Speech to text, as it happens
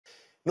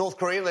North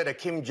Korean leader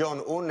Kim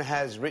Jong-un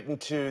has written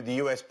to the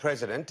US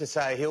president to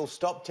say he'll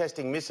stop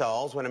testing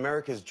missiles when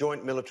America's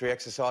joint military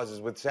exercises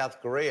with South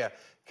Korea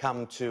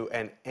come to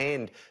an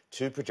end.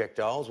 2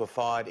 projectiles were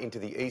fired into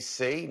the East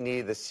Sea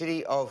near the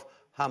city of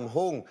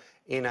Hamhung.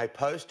 In a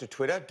post to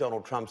Twitter,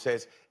 Donald Trump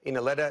says, in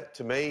a letter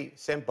to me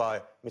sent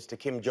by Mr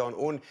Kim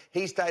Jong-un,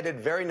 he stated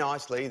very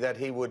nicely that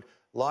he would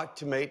like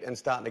to meet and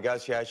start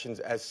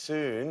negotiations as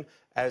soon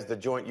as the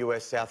joint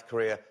US-South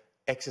Korea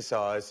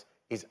exercise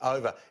is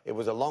over. It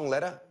was a long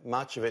letter,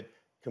 much of it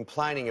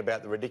complaining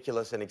about the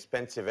ridiculous and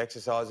expensive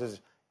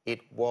exercises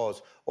it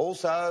was.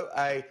 Also,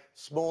 a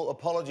small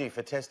apology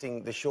for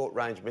testing the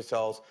short-range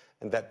missiles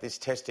and that this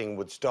testing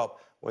would stop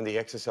when the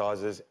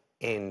exercises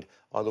end.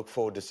 I look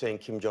forward to seeing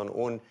Kim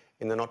Jong-un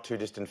in the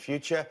not-too-distant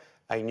future.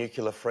 A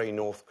nuclear-free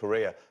North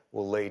Korea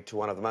will lead to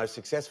one of the most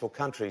successful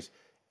countries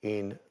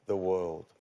in the world.